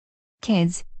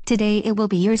kids, today it will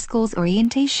be your school's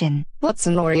orientation. What's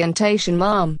an orientation,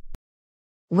 Mom?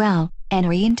 Well, an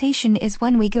orientation is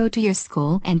when we go to your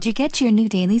school and you get your new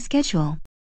daily schedule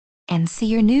and see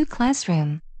your new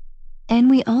classroom. And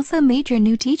we also meet your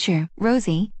new teacher,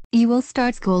 Rosie. You will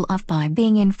start school off by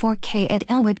being in 4K at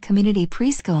Elwood Community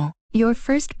Preschool, your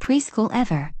first preschool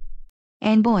ever.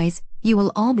 And boys, you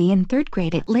will all be in 3rd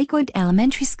grade at Lakewood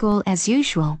Elementary School as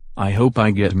usual. I hope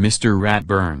I get Mr.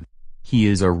 Ratburn. He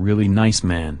is a really nice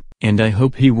man, and I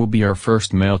hope he will be our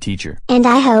first male teacher. And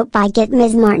I hope I get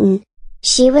Ms. Martin.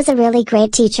 She was a really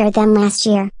great teacher then last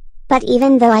year. But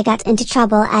even though I got into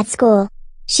trouble at school,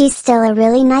 she's still a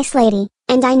really nice lady,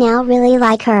 and I now really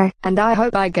like her. And I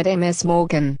hope I get a Miss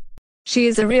Morgan. She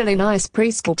is a really nice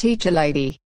preschool teacher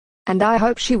lady. And I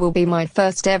hope she will be my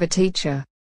first ever teacher.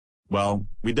 Well,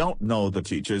 we don't know the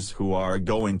teachers who are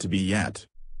going to be yet.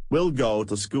 We'll go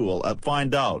to school and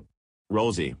find out.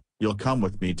 Rosie, you'll come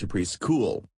with me to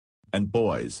preschool. And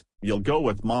boys, you'll go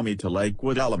with Mommy to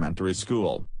Lakewood Elementary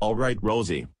School. Alright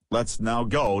Rosie, let's now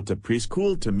go to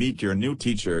preschool to meet your new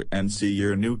teacher and see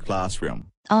your new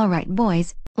classroom. Alright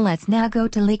boys, let's now go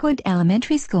to Lakewood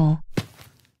Elementary School.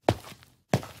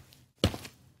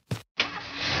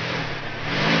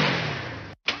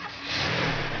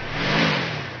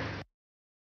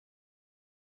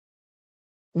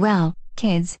 Well,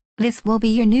 kids, this will be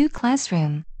your new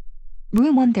classroom.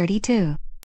 Room 132.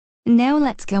 Now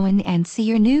let's go in and see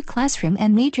your new classroom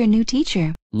and meet your new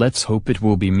teacher. Let's hope it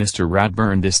will be Mr.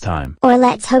 Ratburn this time. Or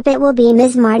let's hope it will be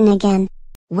Ms. Martin again.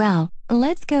 Well,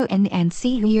 let's go in and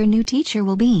see who your new teacher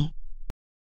will be.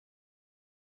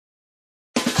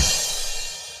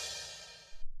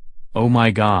 Oh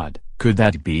my God, could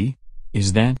that be?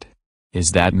 Is that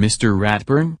Mr.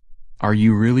 Ratburn? Are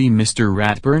you really Mr.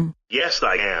 Ratburn? Yes,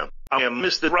 I am. I am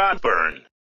Mr. Ratburn.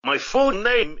 My full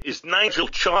name is Nigel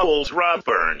Charles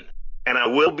Ratburn, and I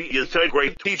will be your 3rd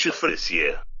grade teacher for this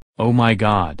year. Oh my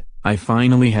God, I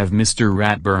finally have Mr.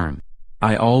 Ratburn.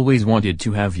 I always wanted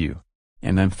to have you.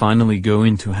 And I'm finally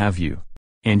going to have you.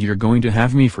 And you're going to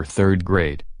have me for 3rd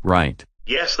grade, right?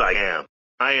 Yes, I am.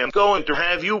 I am going to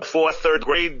have you for 3rd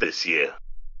grade this year.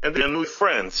 And your new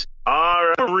friends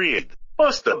are Reed,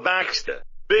 Buster Baxter,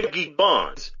 Biggie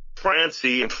Bonds,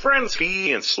 Francie and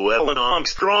Fransky and Sue Ellen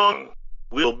Armstrong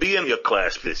will be in your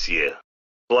class this year.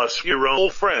 Plus your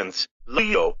old friends,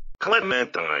 Leo,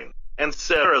 Clementine, and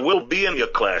Sarah will be in your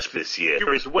class this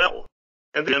year as well.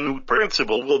 And the new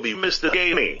principal will be Mr.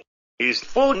 Haney. His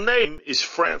full name is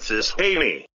Francis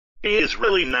Haney. He is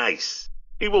really nice.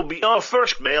 He will be our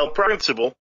first male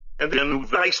principal. And the new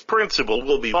vice principal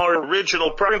will be our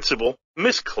original principal,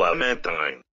 Miss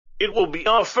Clementine. It will be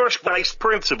our first vice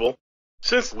principal,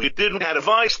 since we didn't have a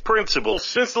vice principal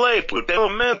since Lakewood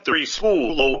Elementary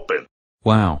School opened.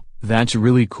 Wow, that's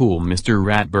really cool, Mr.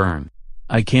 Ratburn.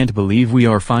 I can't believe we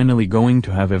are finally going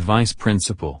to have a vice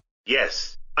principal.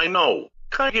 Yes, I know.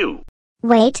 Caillou.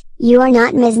 Wait, you are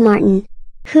not Ms. Martin.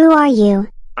 Who are you?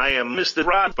 I am Mr.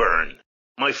 Ratburn.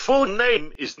 My full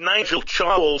name is Nigel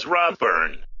Charles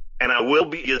Ratburn, and I will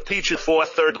be your teacher for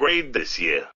 3rd grade this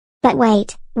year. But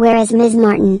wait, where is Ms.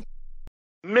 Martin?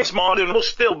 Miss Martin will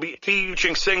still be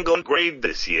teaching 2nd grade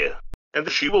this year, and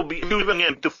she will be moving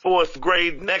into 4th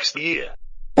grade next year.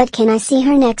 But can I see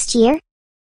her next year?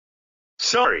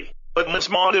 Sorry, but Miss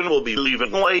Martin will be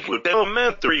leaving Lakewood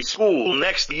Elementary School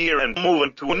next year and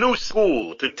moving to a new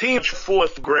school to teach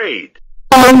 4th grade.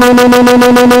 Oh no no no no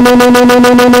no no no no no no no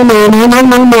no no no no no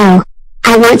no no.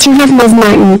 I want to have Ms.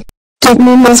 Martin. Give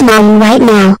me Ms. Martin right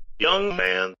now. Young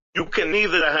man, you can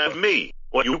either have me,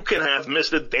 or you can have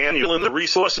Mr. Daniel in the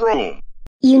resource room.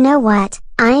 You know what?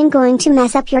 I am going to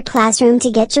mess up your classroom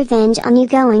to get revenge on you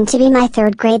going to be my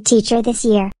 3rd grade teacher this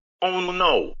year. Oh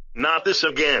no, not this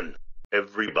again.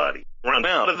 Everybody, run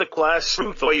out of the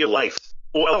classroom for your life,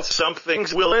 or else some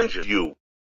things will injure you.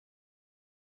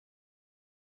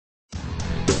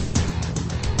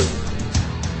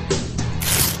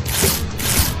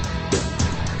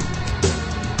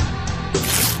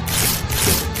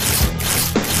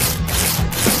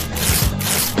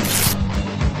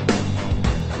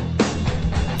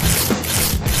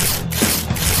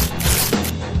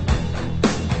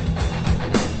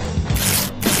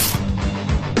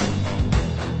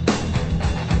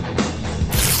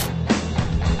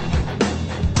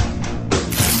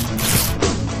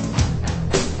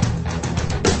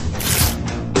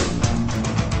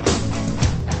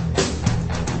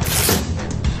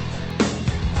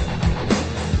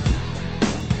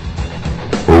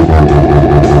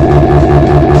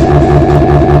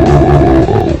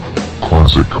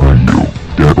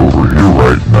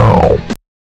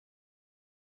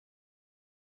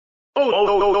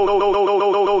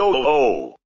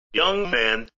 young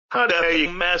man, how dare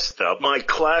you messed up my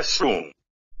classroom.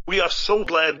 We are so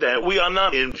glad that we are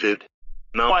not injured.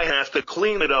 Now I have to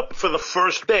clean it up for the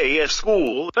first day at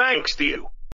school thanks to you.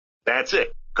 That's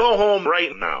it. Go home right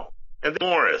now. And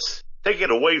Morris, take it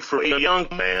away for a young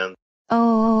man. Oh,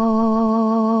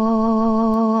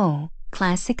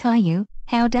 classic Caillou,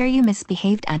 how dare you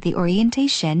misbehaved at the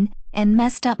orientation and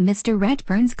messed up Mr.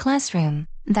 Redburn's classroom.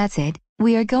 That's it,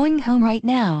 we are going home right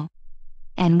now.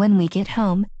 And when we get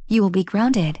home, you will be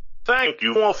grounded. Thank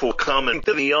you all for coming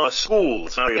to the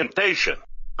school's orientation.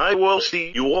 I will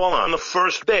see you all on the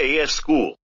first day at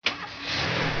school.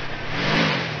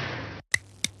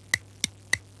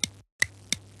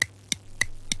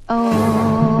 Oh,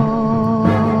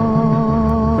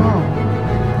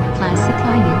 classic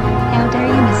Caillou, how dare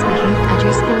you misbehave at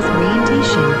your school's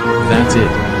orientation. That's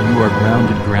it, you are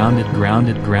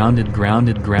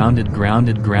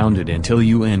grounded until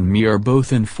you and me are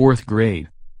both in 4th grade.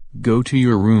 Go to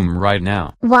your room right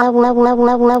now.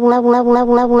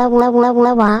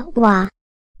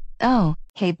 Oh,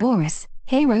 hey Boris,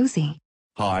 hey Rosie.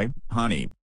 Hi, honey.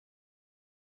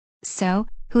 So,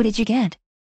 who did you get?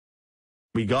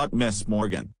 We got Miss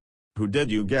Morgan. Who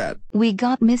did you get? We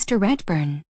got Mr.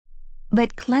 Redburn.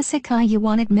 But classic Caillou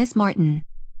wanted Miss Martin.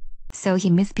 So he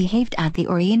misbehaved at the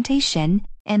orientation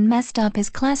and messed up his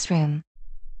classroom.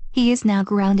 He is now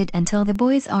grounded until the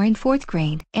boys are in 4th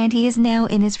grade, and he is now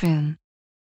in his room.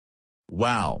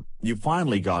 Wow, you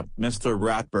finally got Mr.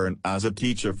 Ratburn as a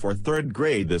teacher for 3rd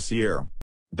grade this year.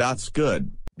 That's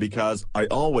good, because I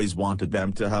always wanted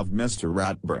them to have Mr.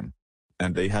 Ratburn.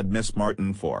 And they had Miss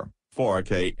Martin for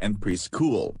 4K and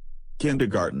preschool,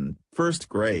 kindergarten, 1st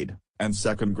grade, and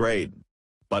 2nd grade.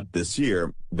 But this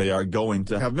year, they are going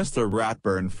to have Mr.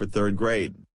 Ratburn for 3rd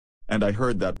grade. And I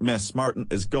heard that Miss Martin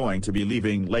is going to be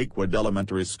leaving Lakewood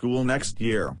Elementary School next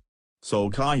year. So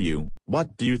Caillou,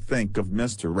 what do you think of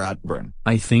Mr. Ratburn?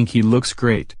 I think he looks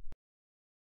great.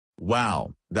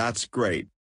 Wow, that's great.